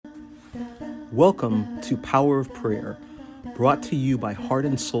Welcome to Power of Prayer, brought to you by Heart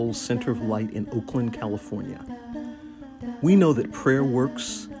and Soul Center of Light in Oakland, California. We know that prayer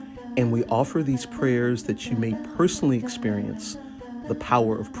works, and we offer these prayers that you may personally experience the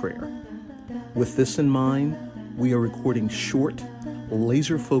power of prayer. With this in mind, we are recording short,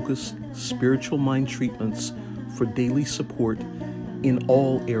 laser-focused spiritual mind treatments for daily support in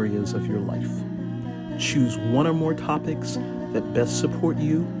all areas of your life. Choose one or more topics that best support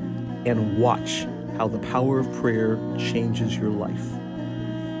you and watch how the power of prayer changes your life.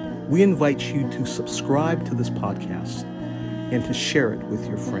 We invite you to subscribe to this podcast and to share it with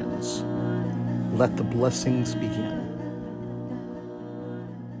your friends. Let the blessings begin.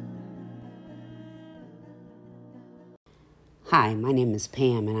 Hi, my name is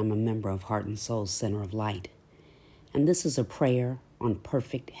Pam, and I'm a member of Heart and Soul Center of Light. And this is a prayer on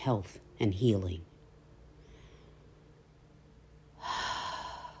perfect health and healing.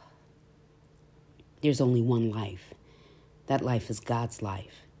 There's only one life. That life is God's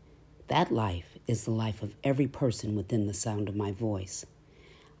life. That life is the life of every person within the sound of my voice.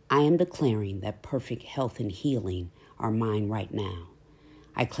 I am declaring that perfect health and healing are mine right now.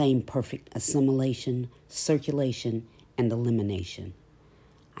 I claim perfect assimilation, circulation, and elimination.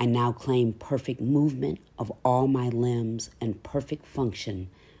 I now claim perfect movement of all my limbs and perfect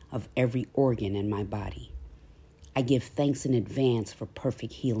function of every organ in my body. I give thanks in advance for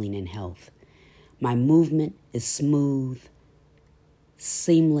perfect healing and health. My movement is smooth,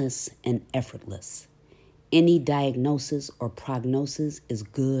 seamless, and effortless. Any diagnosis or prognosis is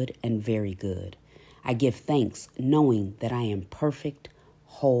good and very good. I give thanks knowing that I am perfect,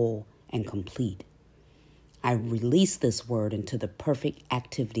 whole, and complete. I release this word into the perfect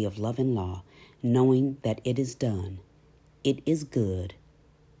activity of love and law, knowing that it is done, it is good,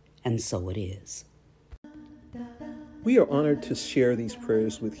 and so it is. We are honored to share these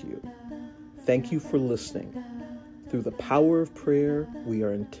prayers with you. Thank you for listening. Through the power of prayer, we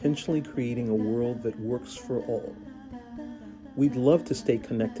are intentionally creating a world that works for all. We'd love to stay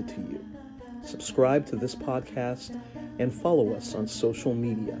connected to you. Subscribe to this podcast and follow us on social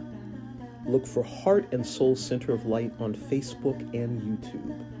media. Look for Heart and Soul Center of Light on Facebook and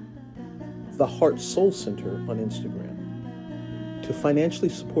YouTube. The Heart Soul Center on Instagram. To financially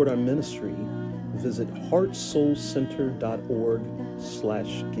support our ministry, visit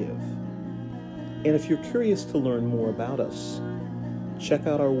heartsoulcenter.org/give. And if you're curious to learn more about us, check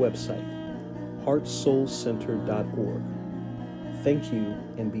out our website, heartsoulcenter.org. Thank you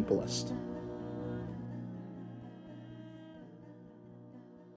and be blessed.